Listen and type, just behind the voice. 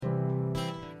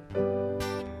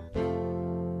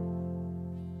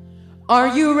Are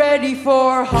you ready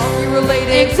for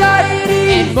hockey-related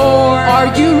anxiety and more?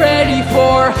 Are you ready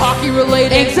for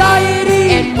hockey-related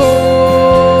anxiety and more?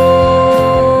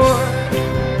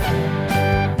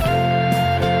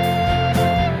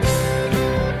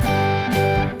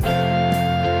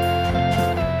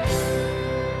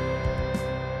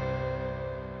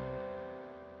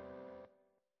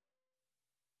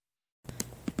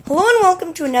 Hello and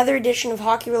welcome to another edition of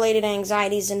Hockey-Related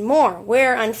Anxieties and More,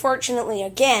 where, unfortunately,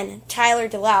 again, Tyler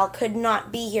Dalal could not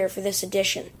be here for this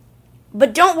edition.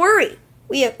 But don't worry,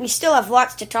 we still have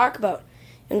lots to talk about,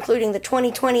 including the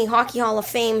 2020 Hockey Hall of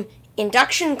Fame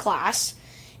induction class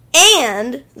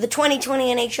and the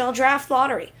 2020 NHL Draft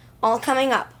Lottery, all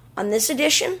coming up on this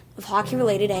edition of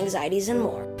Hockey-Related Anxieties and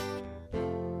More.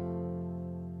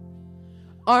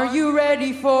 Are you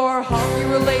ready for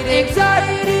hockey-related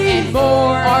anxiety and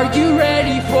more? Are you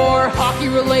ready for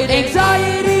hockey-related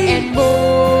anxiety and more?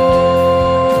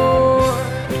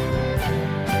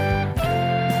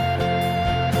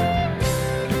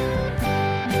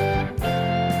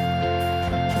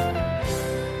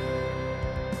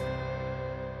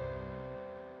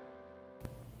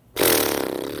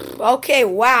 Okay,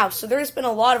 wow, so there's been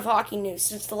a lot of hockey news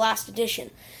since the last edition.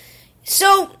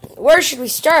 So, where should we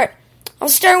start? I'll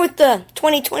start with the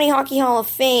 2020 Hockey Hall of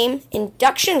Fame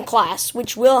induction class,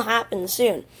 which will happen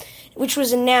soon, which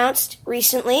was announced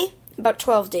recently, about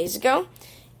 12 days ago,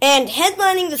 and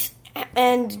headlining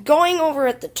and going over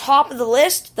at the top of the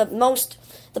list, the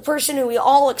person who we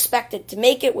all expected to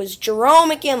make it was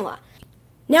Jarome Iginla.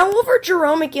 Now, over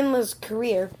Jarome Iginla's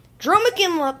career, Jarome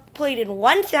Iginla played in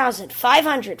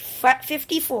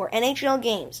 1,554 NHL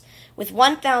games with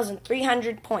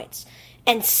 1,300 points.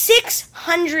 And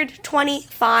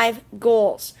 625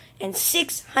 goals and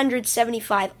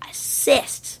 675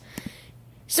 assists.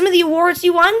 Some of the awards he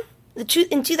won in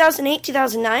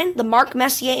 2008-2009, the Mark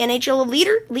Messier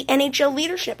NHL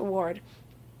Leadership Award.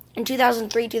 In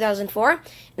 2003-2004,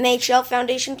 NHL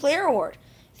Foundation Player Award.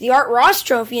 The Art Ross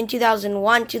Trophy in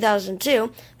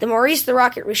 2001-2002, the Maurice the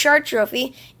Rocket Richard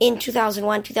Trophy in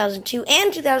 2001-2002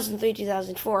 and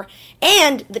 2003-2004,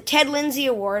 and the Ted Lindsay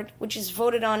Award, which is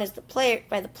voted on as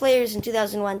by the players in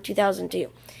 2001-2002.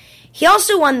 He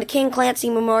also won the King Clancy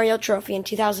Memorial Trophy in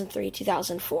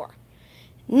 2003-2004.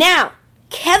 Now,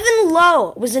 Kevin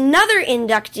Lowe was another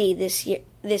inductee this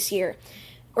year,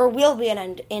 or will be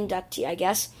an inductee, I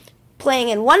guess, playing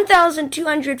in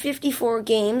 1,254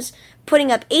 games,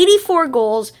 putting up 84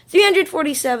 goals,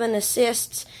 347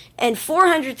 assists, and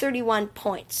 431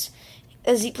 points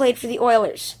as he played for the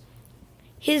Oilers.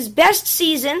 His best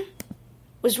season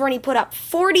was when he put up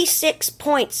 46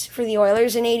 points for the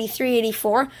Oilers in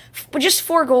 83-84, just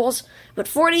 4 goals, but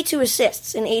 42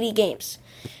 assists in 80 games.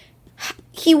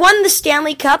 He won the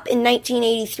Stanley Cup in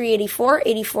 1983-84,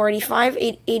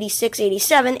 84-85,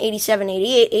 86-87,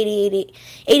 87-88,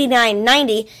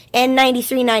 88-89-90, and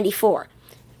 93-94.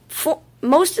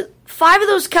 5 of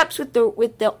those cups with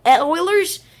the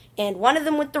Oilers, and 1 of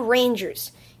them with the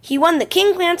Rangers. He won the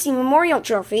King Clancy Memorial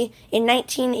Trophy in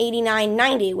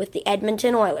 1989-90 with the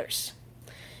Edmonton Oilers.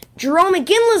 Jarome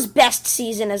Iginla's best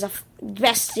seasons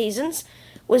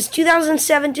was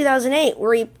 2007-2008,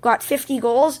 where he got 50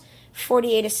 goals,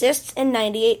 48 assists, and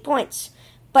 98 points.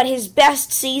 But his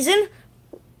best season,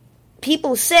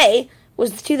 people say,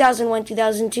 was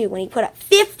 2001-2002, when he put up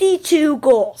 52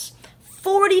 goals,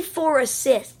 44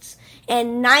 assists,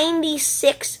 and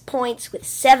 96 points with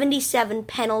 77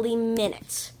 penalty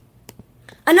minutes.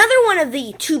 Another one of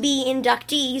the to-be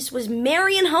inductees was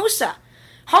Marian Hossa.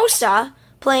 Hossa,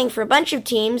 playing for a bunch of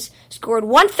teams, played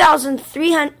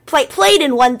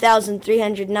in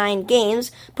 1,309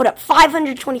 games, put up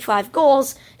 525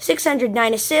 goals,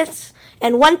 609 assists,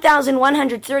 and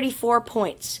 1,134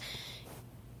 points.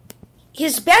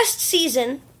 His best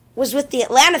season was with the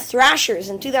Atlanta Thrashers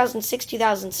in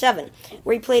 2006-2007,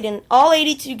 where he played in all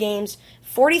 82 games,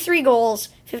 43 goals,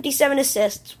 57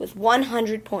 assists, with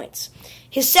 100 points.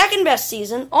 His second best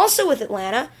season, also with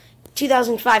Atlanta,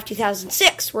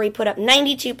 2005-2006, where he put up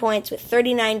 92 points with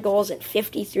 39 goals and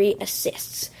 53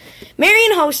 assists.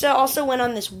 Marian Hossa also went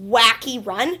on this wacky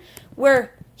run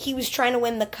where he was trying to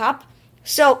win the Cup.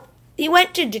 So he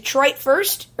went to Pittsburgh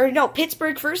first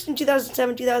in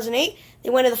 2007-2008. They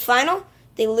went to the final.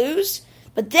 They lose.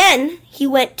 But then he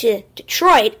went to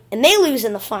Detroit, and they lose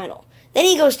in the final. Then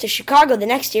he goes to Chicago the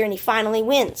next year, and he finally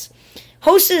wins.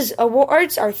 Hossa's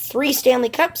awards are 3 Stanley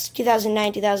Cups,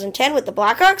 2009-2010 with the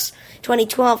Blackhawks,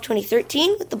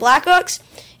 2012-2013 with the Blackhawks,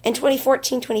 and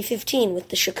 2014-2015 with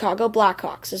the Chicago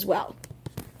Blackhawks as well.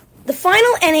 The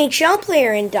final NHL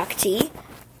player inductee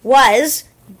was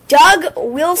Doug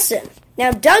Wilson.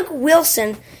 Now, Doug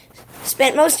Wilson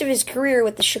spent most of his career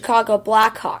with the Chicago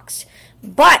Blackhawks.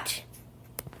 But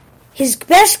his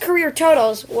best career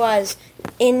totals was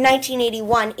in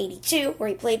 1981-82, where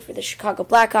he played for the Chicago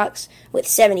Blackhawks with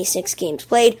 76 games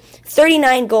played,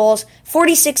 39 goals,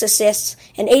 46 assists,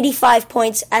 and 85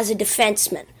 points as a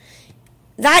defenseman.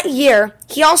 That year,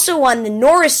 he also won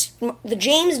the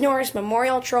James Norris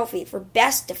Memorial Trophy for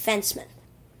Best Defenseman.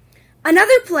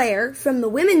 Another player from the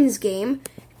women's game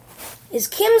is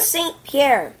Kim St.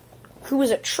 Pierre, who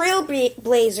was a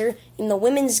trailblazer in the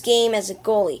women's game as a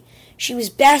goalie. She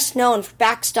was best known for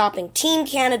backstopping Team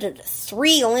Canada to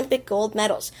 3 Olympic gold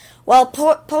medals, while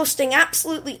posting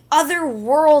absolutely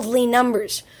otherworldly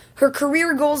numbers. Her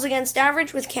career goals against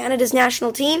average with Canada's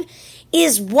national team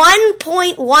is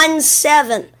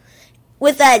 1.17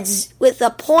 with a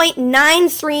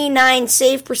 .939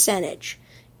 save percentage.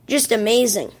 Just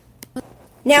amazing.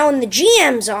 Now in the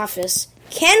GM's office,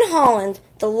 Ken Holland,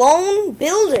 the lone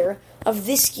builder of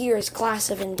this year's class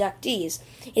of inductees,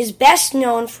 is best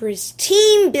known for his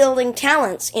team-building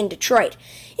talents in Detroit.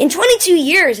 In 22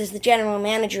 years as the general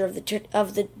manager of the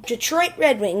Detroit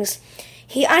Red Wings,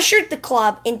 he ushered the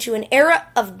club into an era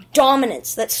of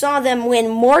dominance that saw them win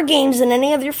more games than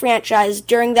any other franchise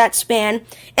during that span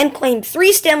and claim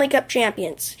 3 Stanley Cup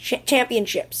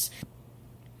championships.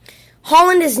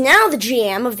 Holland is now the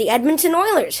GM of the Edmonton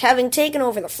Oilers, having taken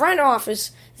over the front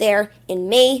office there in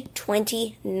May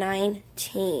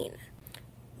 2019.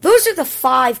 Those are the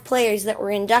 5 players that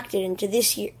were inducted into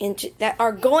this year, that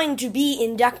are going to be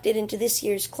inducted into this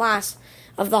year's class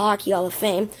of the Hockey Hall of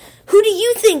Fame. Who do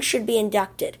you think should be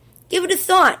inducted? Give it a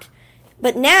thought.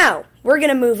 But now we're going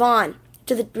to move on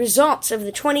to the results of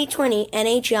the 2020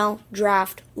 NHL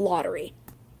Draft Lottery.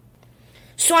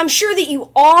 So I'm sure that you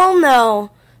all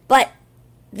know, but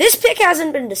this pick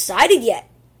hasn't been decided yet.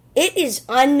 It is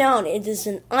unknown. It is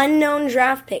an unknown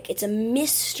draft pick. It's a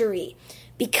mystery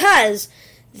because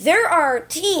there are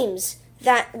teams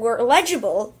that were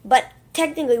eligible, but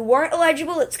technically weren't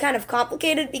eligible. It's kind of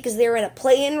complicated because they're in a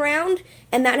play-in round,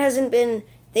 and that hasn't been.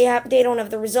 They don't have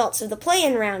the results of the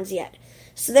play-in rounds yet.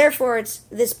 So therefore,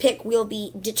 this pick will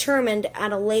be determined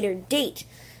at a later date.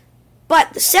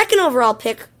 But the second overall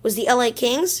pick was the LA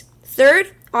Kings.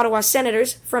 Third, Ottawa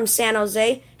Senators from San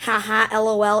Jose. Haha,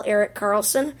 LOL, Erik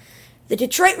Karlsson. The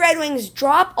Detroit Red Wings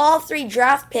drop all 3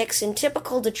 draft picks in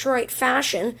typical Detroit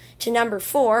fashion to number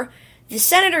 4. The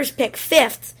Senators pick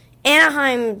 5th.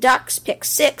 Anaheim Ducks pick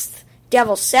 6th.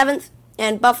 Devils 7th.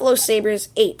 And Buffalo Sabres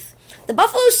 8th. The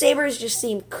Buffalo Sabres just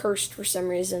seem cursed for some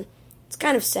reason. It's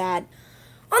kind of sad.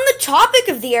 On the topic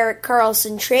of the Erik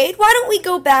Karlsson trade, why don't we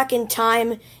go back in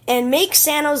time and make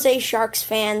San Jose Sharks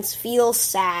fans feel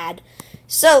sad?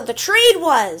 So the trade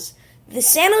was the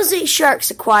San Jose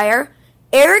Sharks acquire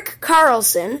Erik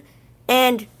Karlsson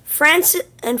and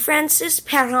Francis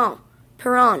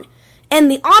Perron.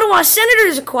 And the Ottawa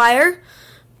Senators acquire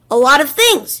a lot of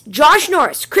things. Josh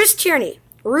Norris, Chris Tierney,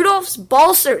 Rudolph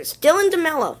Balcers, Dylan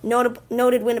DeMello,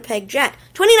 noted Winnipeg Jet,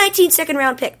 2019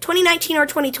 second-round pick, 2019 or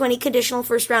 2020 conditional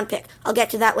first-round pick. I'll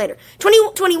get to that later.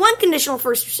 2021 conditional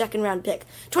first or second-round pick,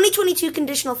 2022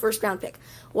 conditional first-round pick.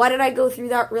 Why did I go through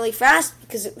that really fast?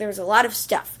 Because there's a lot of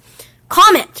stuff.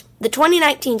 Comment, the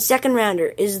 2019 second-rounder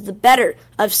is the better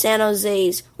of San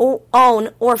Jose's own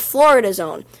or Florida's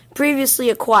own,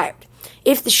 previously acquired.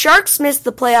 If the Sharks missed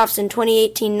the playoffs in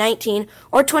 2018-19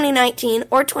 or 2019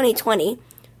 or 2020,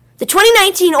 the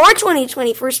 2019 or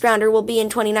 2020 first-rounder will be in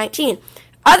 2019.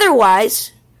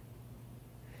 Otherwise,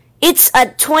 it's a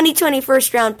 2020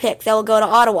 first-round pick that will go to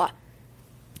Ottawa.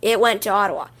 It went to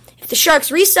Ottawa. If the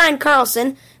Sharks re-signed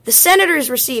Karlsson, the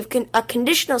Senators receive a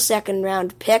conditional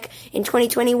second-round pick in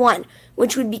 2021,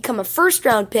 which would become a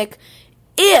first-round pick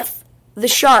if the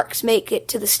Sharks make it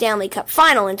to the Stanley Cup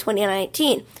Final in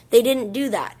 2019. They didn't do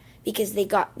that because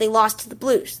they lost to the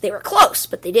Blues. They were close,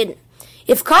 but they didn't.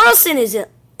 If Karlsson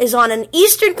is on an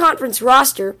Eastern Conference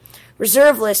roster,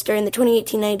 reserve list during the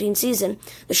 2018-19 season,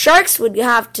 the Sharks would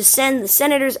have to send the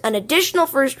Senators an additional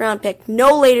first-round pick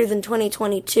no later than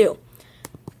 2022.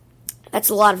 That's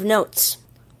a lot of notes.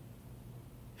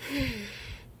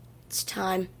 It's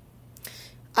time.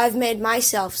 I've made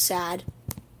myself sad.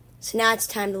 So now it's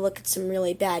time to look at some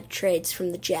really bad trades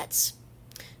from the Jets.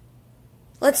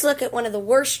 Let's look at one of the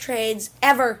worst trades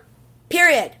ever.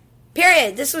 Period.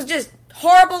 This was just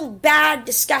horrible, bad,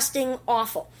 disgusting,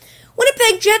 awful.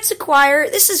 Winnipeg Jets acquire,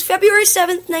 this is February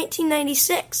 7th,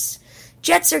 1996.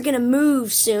 Jets are going to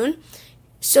move soon.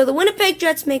 So the Winnipeg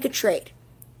Jets make a trade.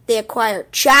 They acquire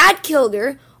Chad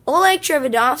Kilger, Oleg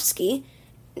Trevedovsky,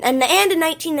 and a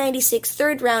 1996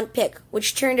 third-round pick,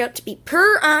 which turned out to be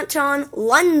Per Anton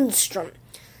Lundstrom.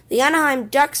 The Anaheim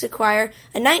Ducks acquire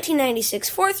a 1996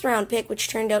 fourth-round pick, which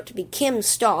turned out to be Kim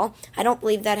Stahl. I don't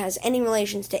believe that has any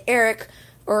relations to Eric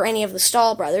or any of the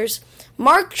Stahl brothers.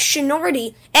 Mark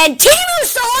Shinordi and Teemu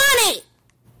Selanne!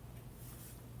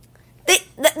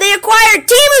 They acquired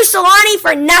Teemu Selanne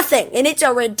for nothing, and it's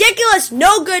a ridiculous,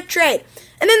 no-good trade.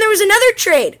 And then there was another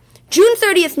trade, June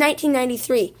 30th,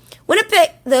 1993. Winnipeg,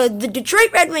 the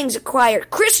Detroit Red Wings acquired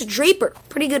Chris Draper,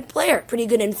 pretty good player, pretty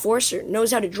good enforcer,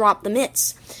 knows how to drop the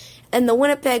mitts. And the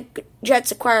Winnipeg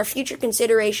Jets acquire future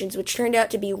considerations, which turned out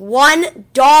to be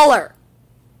 $1.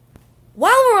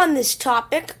 While we're on this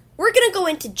topic, we're going to go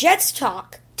into Jets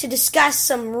talk to discuss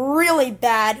some really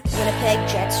bad Winnipeg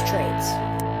Jets trades.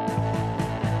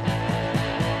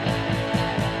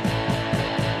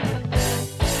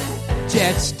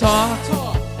 Jets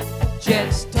talk,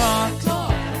 Jets talk,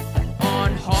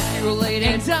 on hockey-related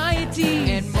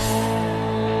anxiety and more.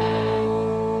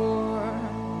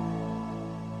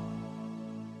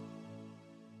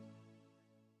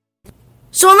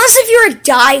 So unless if you're a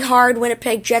die-hard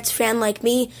Winnipeg Jets fan like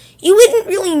me, you wouldn't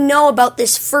really know about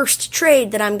this first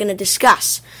trade that I'm going to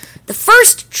discuss. The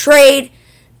first trade,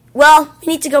 well,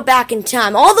 we need to go back in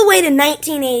time, all the way to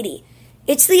 1980.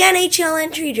 It's the NHL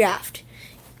entry draft.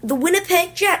 The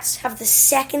Winnipeg Jets have the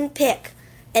second pick,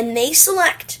 and they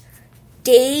select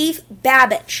Dave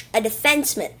Babych, a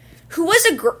defenseman, who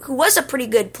was a pretty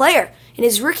good player. In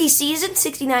his rookie season,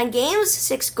 69 games,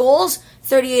 6 goals,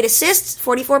 38 assists,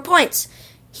 44 points.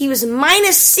 He was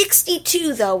minus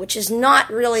 62, though, which is not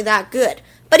really that good,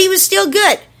 but he was still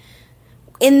good.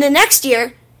 In the next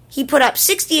year, he put up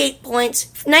 68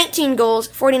 points, 19 goals,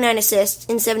 49 assists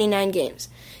in 79 games.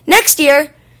 Next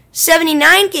year,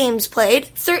 79 games played,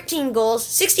 13 goals,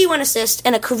 61 assists,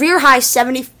 and a career-high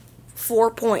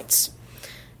 74 points.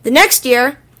 The next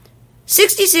year,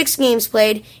 66 games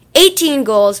played, 18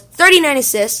 goals, 39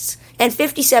 assists, and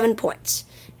 57 points.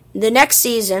 The next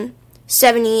season,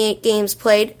 78 games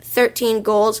played, 13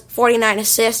 goals, 49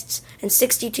 assists, and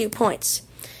 62 points.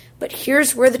 But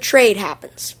here's where the trade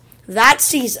happens. That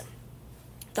season,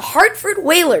 the Hartford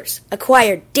Whalers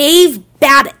acquired Dave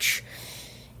Babych,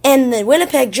 and the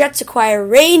Winnipeg Jets acquire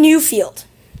Ray Newfield.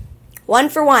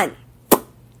 1-for-1.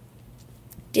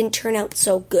 Didn't turn out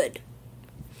so good.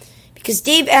 Because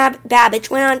Dave Babych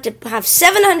went on to have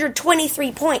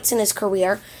 723 points in his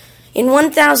career in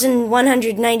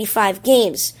 1,195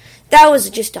 games. That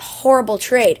was just a horrible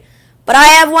trade. But I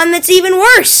have one that's even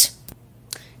worse.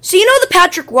 So you know the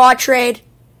Patrick Roy trade?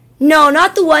 No,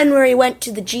 not the one where he went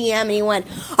to the GM and he went,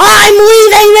 "I'm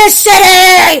leaving this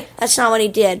city!" That's not what he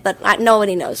did, but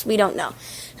nobody knows. We don't know.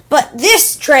 But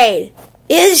this trade's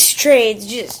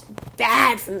just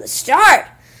bad from the start.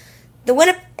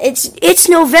 It's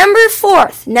November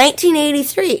 4th,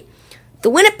 1983. The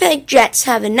Winnipeg Jets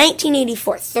have a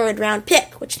 1984 third-round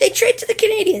pick, which they trade to the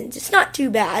Canadiens. It's not too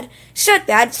bad. It's not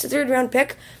bad. It's a third-round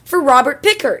pick for Robert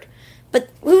Pickard. But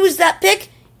who was that pick?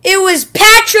 It was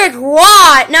Patrick Roy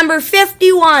at number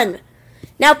 51.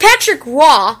 Now, Patrick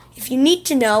Roy, if you need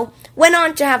to know, went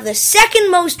on to have the second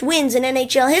most wins in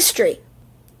NHL history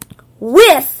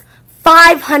with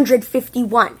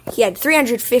 551. He had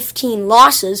 315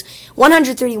 losses,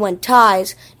 131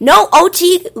 ties, no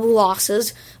OT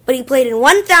losses, but he played in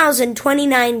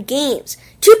 1,029 games,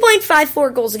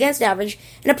 2.54 goals against average,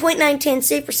 and a .910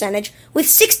 save percentage with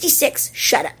 66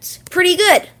 shutouts. Pretty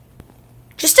good.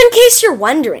 Just in case you're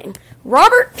wondering,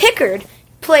 Robert Pickard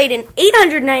played in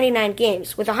 899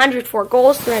 games with 104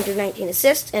 goals, 319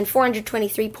 assists, and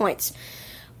 423 points.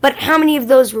 But how many of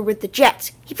those were with the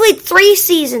Jets? He played 3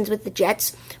 seasons with the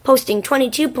Jets, posting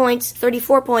 22 points,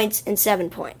 34 points, and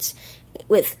 7 points,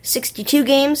 with 62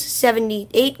 games,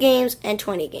 78 games, and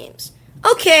 20 games.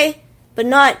 Okay, but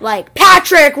not like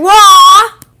Patrick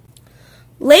Roy!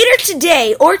 Later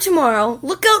today or tomorrow,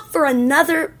 look out for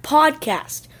another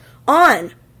podcast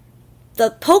on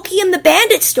the Pokey and the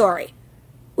Bandit story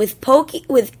with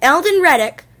Eldon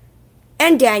Reddick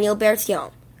and Daniel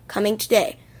Berthiaume coming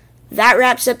today. That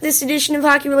wraps up this edition of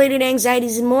Hockey-Related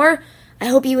Anxieties and More. I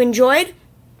hope you enjoyed,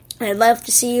 and I'd love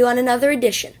to see you on another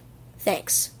edition.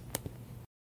 Thanks.